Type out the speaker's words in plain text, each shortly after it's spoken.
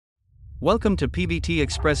Welcome to PBT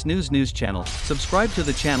Express News channel. Subscribe to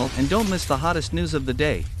the channel and don't miss the hottest news of the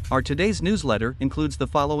day. Our today's newsletter includes the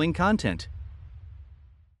following content.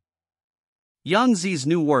 Yangzi's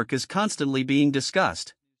new work is constantly being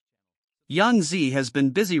discussed. Yangzi has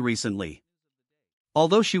been busy recently.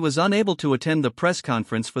 Although she was unable to attend the press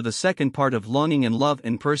conference for the second part of Longing in Love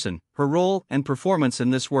in person, her role and performance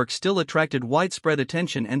in this work still attracted widespread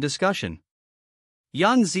attention and discussion.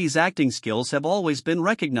 Yangzi's acting skills have always been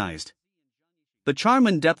recognized. The charm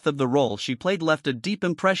and depth of the role she played left a deep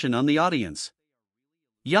impression on the audience.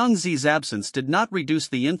 Yangzi's absence did not reduce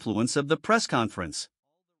the influence of the press conference.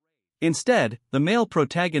 Instead, the male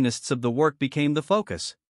protagonists of the work became the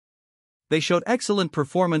focus. They showed excellent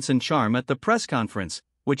performance and charm at the press conference,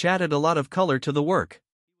 which added a lot of color to the work.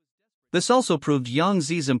 This also proved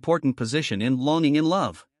Yangzi's important position in Longing in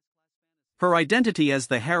Love. Her identity as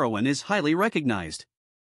the heroine is highly recognized.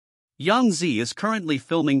 Yangzi is currently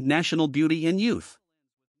filming National Beauty in Youth.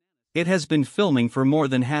 It has been filming for more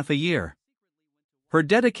than half a year. Her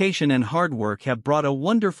dedication and hard work have brought a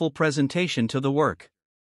wonderful presentation to the work.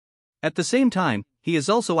 At the same time, he is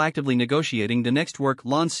also actively negotiating the next work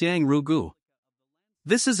Lan Xiang Rugu.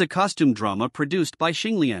 This is a costume drama produced by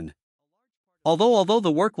Xinglian. Although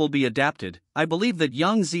the work will be adapted, I believe that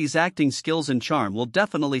Yangzi's acting skills and charm will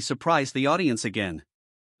definitely surprise the audience again.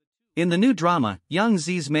 In the new drama,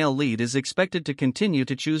 Yangzi's male lead is expected to continue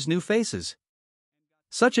to choose new faces.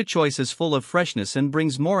 Such a choice is full of freshness and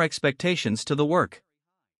brings more expectations to the work.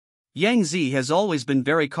 Yangzi has always been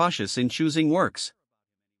very cautious in choosing works.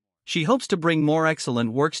 She hopes to bring more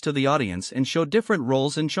excellent works to the audience and show different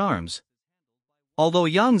roles and charms. Although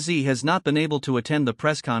Yangzi has not been able to attend the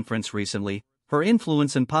press conference recently, her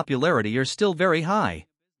influence and popularity are still very high.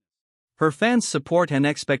 Her fans' support and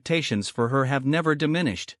expectations for her have never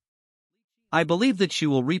diminished. I believe that she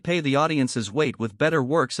will repay the audience's weight with better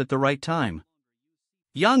works at the right time.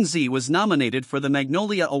 Yangzi was nominated for the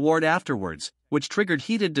Magnolia Award afterwards, which triggered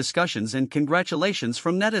heated discussions and congratulations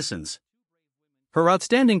from netizens. Her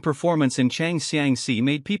outstanding performance in Chang Xiangxi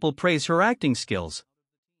made people praise her acting skills.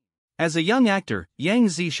 As a young actor,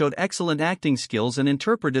 Yangzi showed excellent acting skills and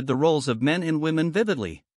interpreted the roles of men and women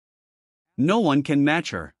vividly. No one can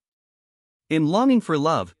match her. In Longing for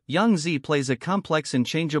Love, Yangzi plays a complex and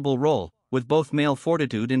changeable role, with both male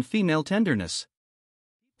fortitude and female tenderness.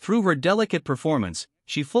 Through her delicate performance,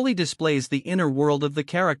 she fully displays the inner world of the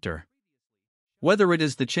character. Whether it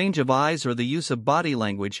is the change of eyes or the use of body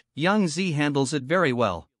language, Yangzi handles it very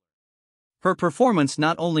well. Her performance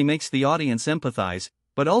not only makes the audience empathize,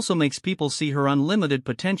 but also makes people see her unlimited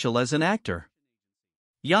potential as an actor.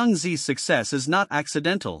 Yangzi's success is not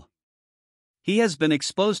accidental. He has been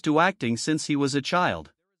exposed to acting since he was a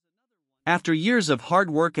child. After years of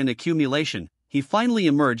hard work and accumulation, he finally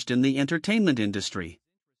emerged in the entertainment industry.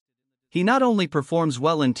 He not only performs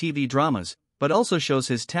well in TV dramas, but also shows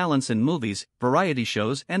his talents in movies, variety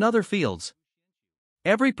shows, and other fields.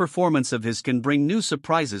 Every performance of his can bring new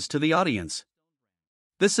surprises to the audience.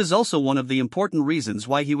 This is also one of the important reasons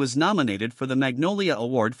why he was nominated for the Magnolia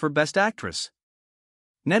Award for Best Actress.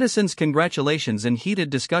 Netizens' congratulations and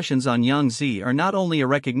heated discussions on Yangzi are not only a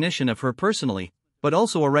recognition of her personally, but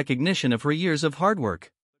also a recognition of her years of hard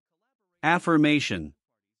work. Affirmation.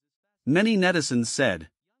 Many netizens said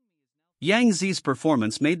Yangzi's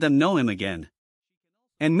performance made them know him again,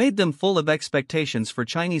 and made them full of expectations for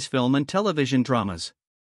Chinese film and television dramas.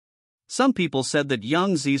 Some people said that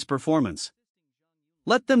Yangzi's performance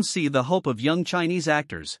let them see the hope of young Chinese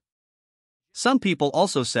actors. Some people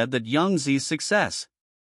also said that Yangzi's success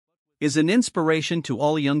is an inspiration to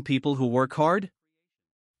all young people who work hard.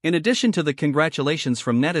 In addition to the congratulations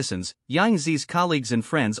from netizens, Yangzi's colleagues and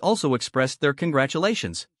friends also expressed their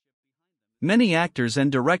congratulations. Many actors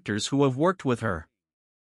and directors who have worked with her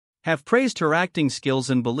have praised her acting skills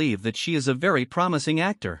and believe that she is a very promising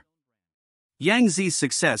actor. Yangzi's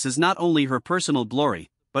success is not only her personal glory,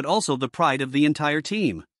 but also the pride of the entire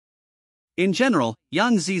team. In general,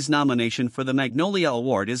 Yangzi's nomination for the Magnolia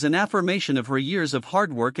Award is an affirmation of her years of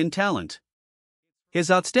hard work and talent. His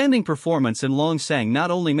outstanding performance in Long Sang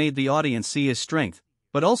not only made the audience see his strength,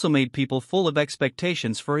 but also made people full of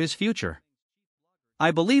expectations for his future.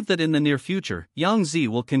 I believe that in the near future, Yangzi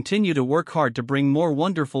will continue to work hard to bring more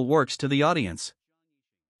wonderful works to the audience.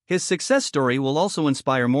 His success story will also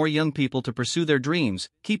inspire more young people to pursue their dreams,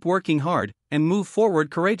 keep working hard, and move forward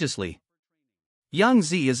courageously.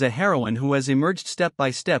 Yangzi is a heroine who has emerged step by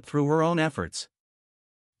step through her own efforts.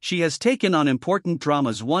 She has taken on important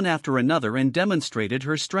dramas one after another and demonstrated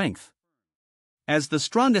her strength. As the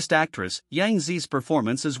strongest actress, Yangzi's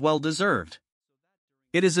performance is well deserved.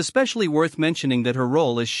 It is especially worth mentioning that her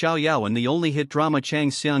role as Xiao in the only hit drama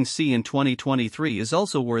Yangzi in 2023 is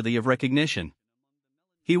also worthy of recognition.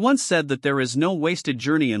 He once said that there is no wasted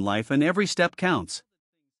journey in life and every step counts.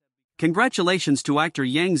 Congratulations to actor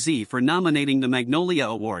Yangzi for nominating the Magnolia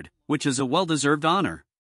Award, which is a well-deserved honor.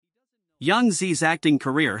 Yangzi's acting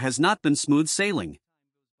career has not been smooth sailing.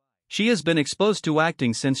 She has been exposed to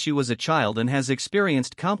acting since she was a child and has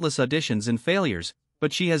experienced countless auditions and failures,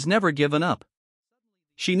 but she has never given up.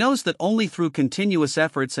 She knows that only through continuous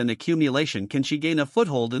efforts and accumulation can she gain a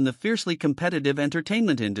foothold in the fiercely competitive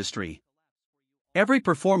entertainment industry. Every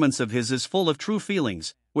performance of his is full of true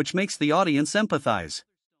feelings, which makes the audience empathize.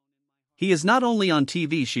 He is not only on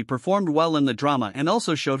TV, she performed well in the drama and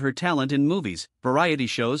also showed her talent in movies, variety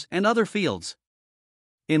shows, and other fields.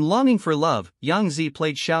 In Longing for Love, Yangzi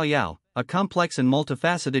played Xiao, a complex and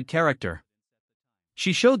multifaceted character.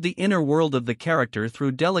 She showed the inner world of the character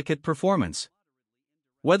through delicate performance.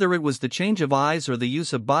 Whether it was the change of eyes or the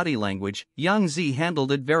use of body language, Yangzi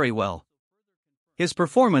handled it very well. His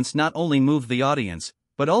performance not only moved the audience,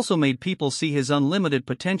 but also made people see his unlimited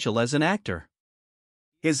potential as an actor.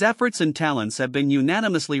 His efforts and talents have been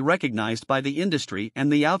unanimously recognized by the industry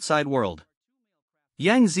and the outside world.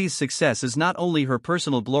 Yangzi's success is not only her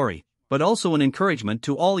personal glory, but also an encouragement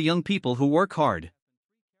to all young people who work hard.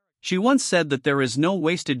 She once said that there is no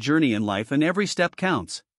wasted journey in life and every step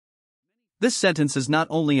counts. This sentence is not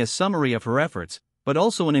only a summary of her efforts, but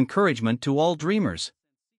also an encouragement to all dreamers.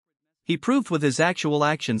 He proved with his actual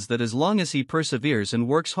actions that as long as he perseveres and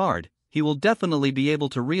works hard, he will definitely be able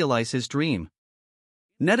to realize his dream.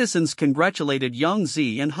 Netizens congratulated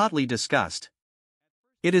Yangzi and hotly discussed.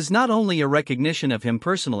 It is not only a recognition of him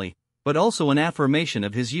personally, but also an affirmation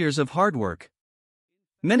of his years of hard work.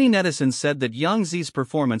 Many netizens said that Yangzi's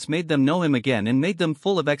performance made them know him again and made them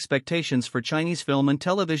full of expectations for Chinese film and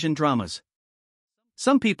television dramas.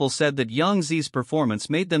 Some people said that Yangzi's performance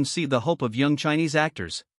made them see the hope of young Chinese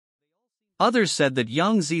actors. Others said that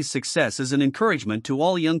Yangzi's success is an encouragement to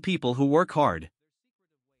all young people who work hard.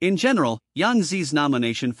 In general, Yangzi's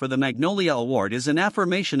nomination for the Magnolia Award is an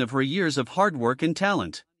affirmation of her years of hard work and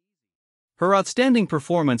talent. Her outstanding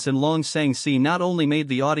performance in Long Sang-si not only made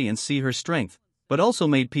the audience see her strength, but also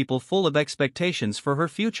made people full of expectations for her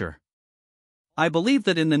future. I believe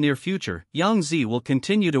that in the near future, Yangzi will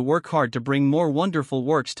continue to work hard to bring more wonderful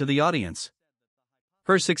works to the audience.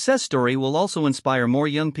 Her success story will also inspire more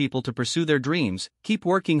young people to pursue their dreams, keep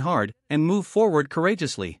working hard, and move forward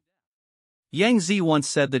courageously. Yangzi once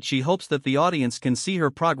said that she hopes that the audience can see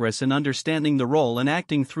her progress in understanding the role and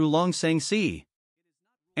acting through Long Sang-si.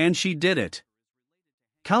 And she did it.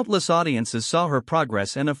 Countless audiences saw her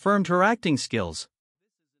progress and affirmed her acting skills.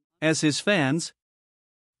 As his fans,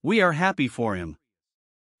 we are happy for him.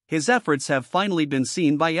 His efforts have finally been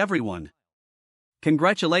seen by everyone.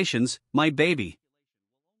 Congratulations, my baby.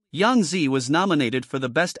 Yangzi was nominated for the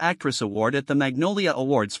Best Actress Award at the Magnolia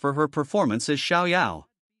Awards for her performance as Xiao.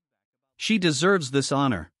 She deserves this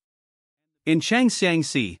honor. In Chang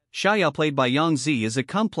Xiangxi, Xiao played by Yangzi is a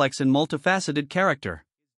complex and multifaceted character.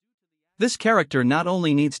 This character not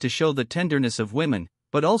only needs to show the tenderness of women,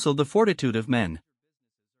 but also the fortitude of men.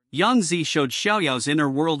 Yangzi showed Xiaoyao's inner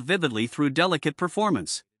world vividly through delicate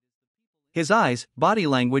performance. His eyes, body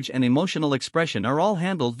language and emotional expression are all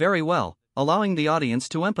handled very well, allowing the audience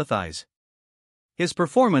to empathize. His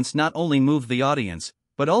performance not only moved the audience,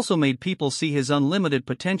 but also made people see his unlimited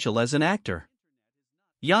potential as an actor.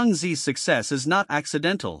 Yangzi's success is not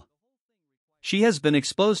accidental. She has been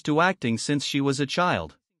exposed to acting since she was a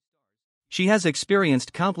child. She has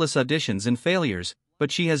experienced countless auditions and failures,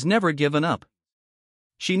 but she has never given up.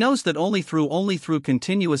 She knows that only through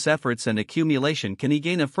continuous efforts and accumulation can he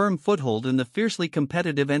gain a firm foothold in the fiercely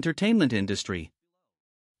competitive entertainment industry.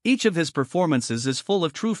 Each of his performances is full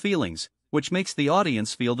of true feelings, which makes the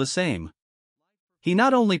audience feel the same. He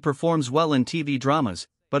not only performs well in TV dramas,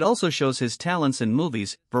 but also shows his talents in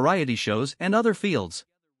movies, variety shows, and other fields.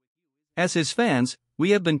 As his fans,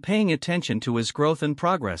 we have been paying attention to his growth and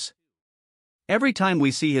progress. Every time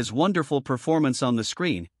we see his wonderful performance on the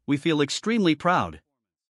screen, we feel extremely proud.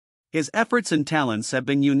 His efforts and talents have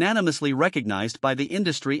been unanimously recognized by the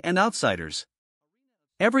industry and outsiders.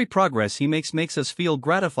 Every progress he makes us feel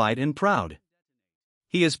gratified and proud.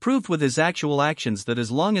 He has proved with his actual actions that as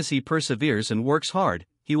long as he perseveres and works hard,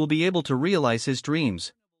 he will be able to realize his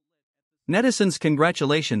dreams. Netizens'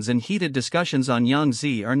 congratulations and heated discussions on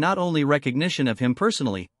Yangzi are not only recognition of him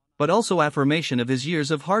personally, but also affirmation of his years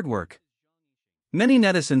of hard work. Many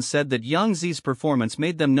netizens said that Yangzi's performance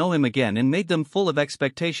made them know him again and made them full of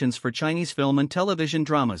expectations for Chinese film and television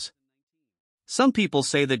dramas. Some people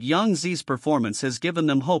say that Yangzi's performance has given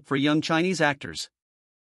them hope for young Chinese actors.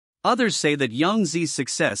 Others say that Yangzi's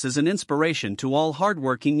success is an inspiration to all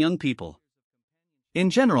hardworking young people. In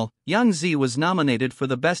general, Yangzi was nominated for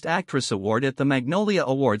the Best Actress award at the Magnolia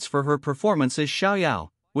Awards for her performance as Xiao,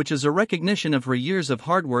 which is a recognition of her years of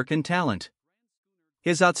hard work and talent.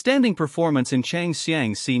 His outstanding performance in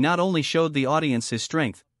Xiangzi not only showed the audience his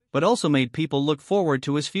strength, but also made people look forward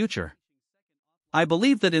to his future. I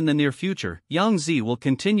believe that in the near future, Yangzi will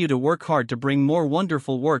continue to work hard to bring more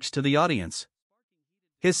wonderful works to the audience.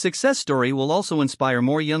 His success story will also inspire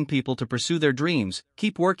more young people to pursue their dreams,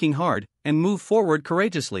 keep working hard, and move forward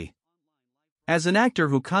courageously. As an actor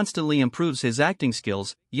who constantly improves his acting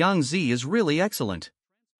skills, Yangzi is really excellent.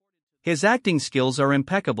 His acting skills are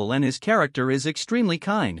impeccable and his character is extremely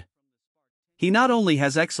kind. He not only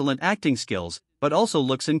has excellent acting skills, but also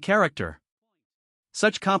looks in character.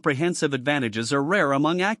 Such comprehensive advantages are rare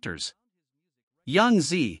among actors.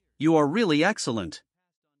 Yangzi, you are really excellent.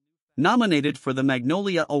 Nominated for the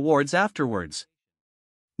Magnolia Awards afterwards.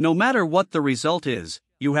 No matter what the result is,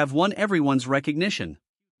 you have won everyone's recognition.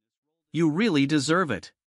 You really deserve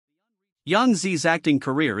it. Yangzi's acting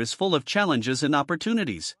career is full of challenges and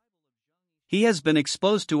opportunities. He has been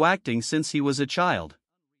exposed to acting since he was a child.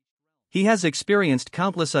 He has experienced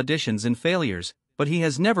countless auditions and failures, but he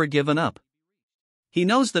has never given up. He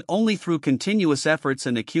knows that only through continuous efforts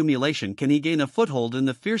and accumulation can he gain a foothold in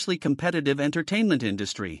the fiercely competitive entertainment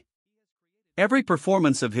industry. Every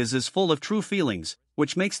performance of his is full of true feelings,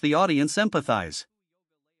 which makes the audience empathize.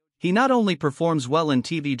 He not only performs well in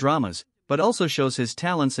TV dramas, but also shows his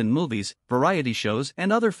talents in movies, variety shows,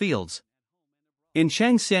 and other fields. In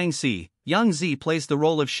Xiangzi, Yangzi plays the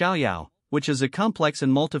role of Xiao, which is a complex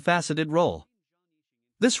and multifaceted role.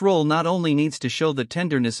 This role not only needs to show the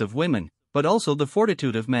tenderness of women, but also the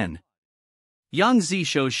fortitude of men. Yangzi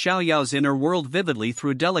shows Xiao's inner world vividly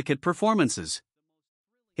through delicate performances.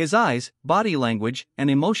 His eyes, body language, and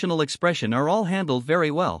emotional expression are all handled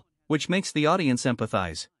very well, which makes the audience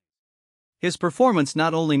empathize. His performance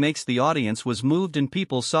not only makes the audience was moved and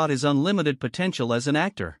people saw his unlimited potential as an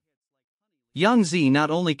actor. Yangzi not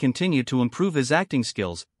only continued to improve his acting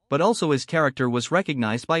skills, but also his character was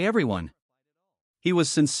recognized by everyone. He was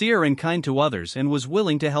sincere and kind to others and was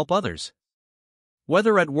willing to help others.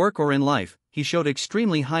 Whether at work or in life, he showed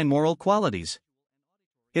extremely high moral qualities.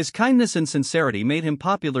 His kindness and sincerity made him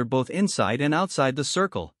popular both inside and outside the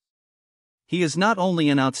circle. He is not only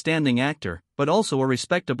an outstanding actor, but also a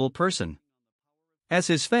respectable person. As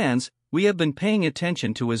his fans, we have been paying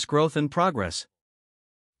attention to his growth and progress.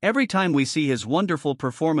 Every time we see his wonderful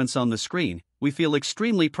performance on the screen, we feel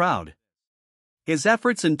extremely proud. His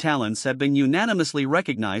efforts and talents have been unanimously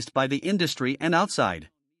recognized by the industry and outside.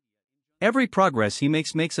 Every progress he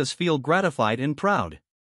makes us feel gratified and proud.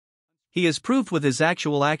 He has proved with his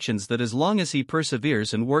actual actions that as long as he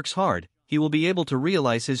perseveres and works hard, he will be able to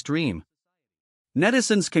realize his dream.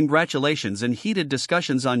 Netizens' congratulations and heated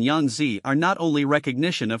discussions on Yangzi are not only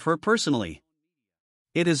recognition of her personally.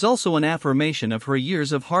 It is also an affirmation of her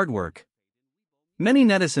years of hard work. Many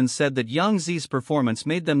netizens said that Yangzi's performance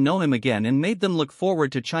made them know him again and made them look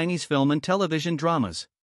forward to Chinese film and television dramas.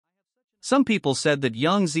 Some people said that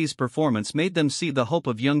Yangzi's performance made them see the hope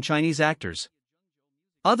of young Chinese actors.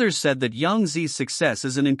 Others said that Yangzi's success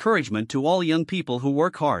is an encouragement to all young people who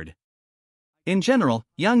work hard. In general,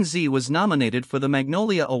 Yangzi was nominated for the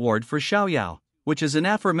Magnolia Award for Xiao, which is an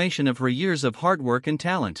affirmation of her years of hard work and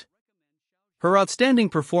talent. Her outstanding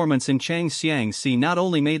performance in Xiangzi not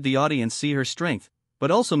only made the audience see her strength,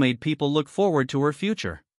 but also made people look forward to her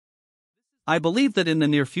future. I believe that in the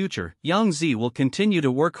near future, Yangzi will continue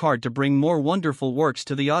to work hard to bring more wonderful works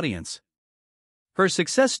to the audience. Her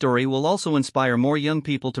success story will also inspire more young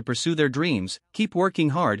people to pursue their dreams, keep working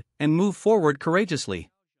hard, and move forward courageously.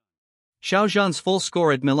 Xiao Zhan's full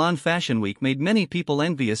score at Milan Fashion Week made many people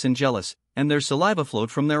envious and jealous, and their saliva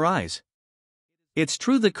flowed from their eyes. It's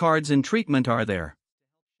true the cards and treatment are there.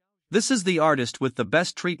 This is the artist with the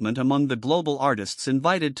best treatment among the global artists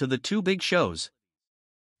invited to the two big shows.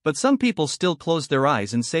 But some people still close their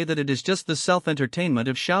eyes and say that it is just the self-entertainment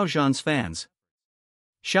of Xiao Zhan's fans.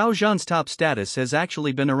 Xiao Zhan's top status has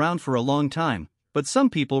actually been around for a long time, but some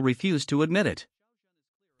people refuse to admit it.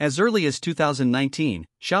 As early as 2019,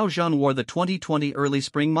 Xiao Zhan wore the 2020 early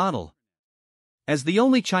spring model. As the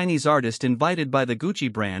only Chinese artist invited by the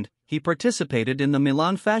Gucci brand, he participated in the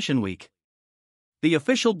Milan Fashion Week. The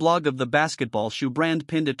official blog of the basketball shoe brand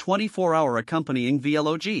pinned a 24-hour accompanying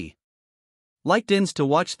vlog. Liked-ins to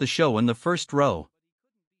watch the show in the first row.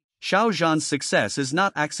 Xiao Zhan's success is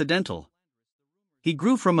not accidental. He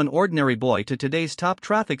grew from an ordinary boy to today's top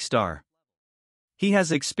traffic star. He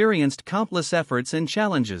has experienced countless efforts and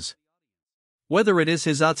challenges. Whether it is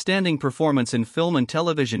his outstanding performance in film and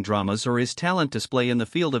television dramas or his talent display in the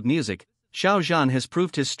field of music, Xiao Zhan has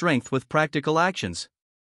proved his strength with practical actions.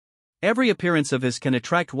 Every appearance of his can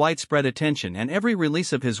attract widespread attention, and every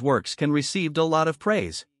release of his works can receive a lot of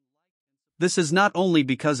praise. This is not only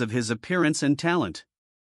because of his appearance and talent,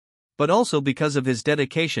 but also because of his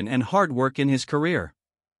dedication and hard work in his career.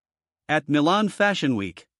 At Milan Fashion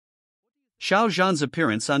Week, Xiao Zhan's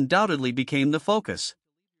appearance undoubtedly became the focus.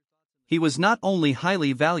 He was not only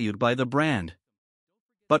highly valued by the brand,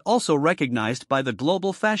 but also recognized by the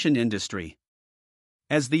global fashion industry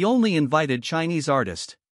as the only invited Chinese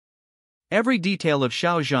artist. Every detail of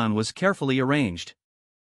Xiao Zhan was carefully arranged,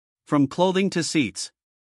 from clothing to seats,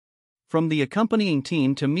 from the accompanying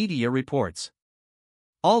team to media reports.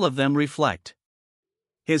 All of them reflect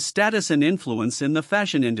his status and influence in the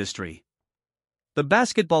fashion industry. The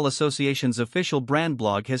Basketball Association's official brand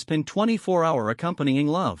blog has pinned 24-hour accompanying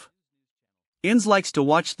love. Ins likes to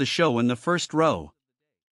watch the show in the first row.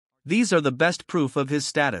 These are the best proof of his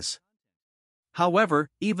status.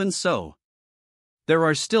 However, even so, there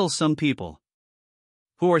are still some people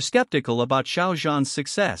who are skeptical about Xiao Zhan's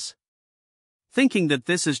success, thinking that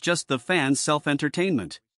this is just the fans'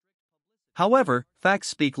 self-entertainment. However, facts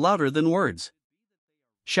speak louder than words.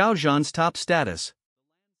 Xiao Zhan's top status.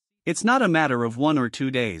 It's not a matter of 1 or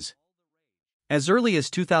 2 days. As early as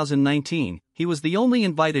 2019, he was the only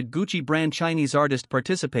invited Gucci brand Chinese artist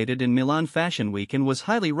participated in Milan Fashion Week and was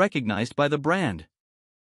highly recognized by the brand.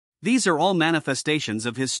 These are all manifestations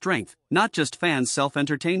of his strength, not just fans'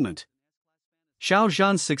 self-entertainment. Xiao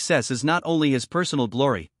Zhan's success is not only his personal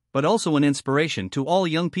glory, but also an inspiration to all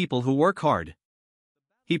young people who work hard.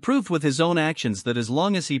 He proved with his own actions that as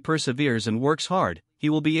long as he perseveres and works hard, he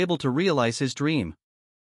will be able to realize his dream.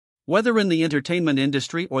 Whether in the entertainment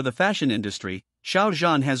industry or the fashion industry, Xiao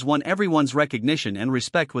Zhan has won everyone's recognition and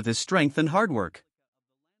respect with his strength and hard work.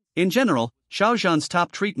 In general, Xiao Zhan's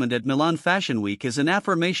top treatment at Milan Fashion Week is an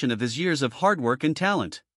affirmation of his years of hard work and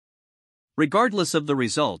talent. Regardless of the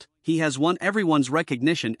result, he has won everyone's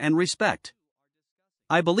recognition and respect.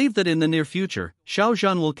 I believe that in the near future, Xiao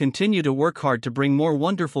Zhan will continue to work hard to bring more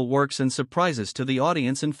wonderful works and surprises to the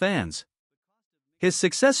audience and fans. His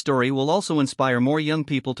success story will also inspire more young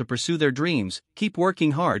people to pursue their dreams, keep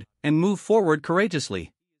working hard, and move forward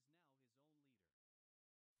courageously.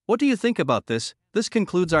 What do you think about this? This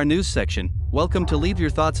concludes our news section. Welcome to leave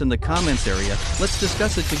your thoughts in the comments area. Let's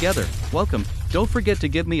discuss it together. Welcome. Don't forget to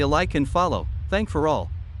give me a like and follow. Thank for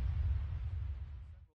all.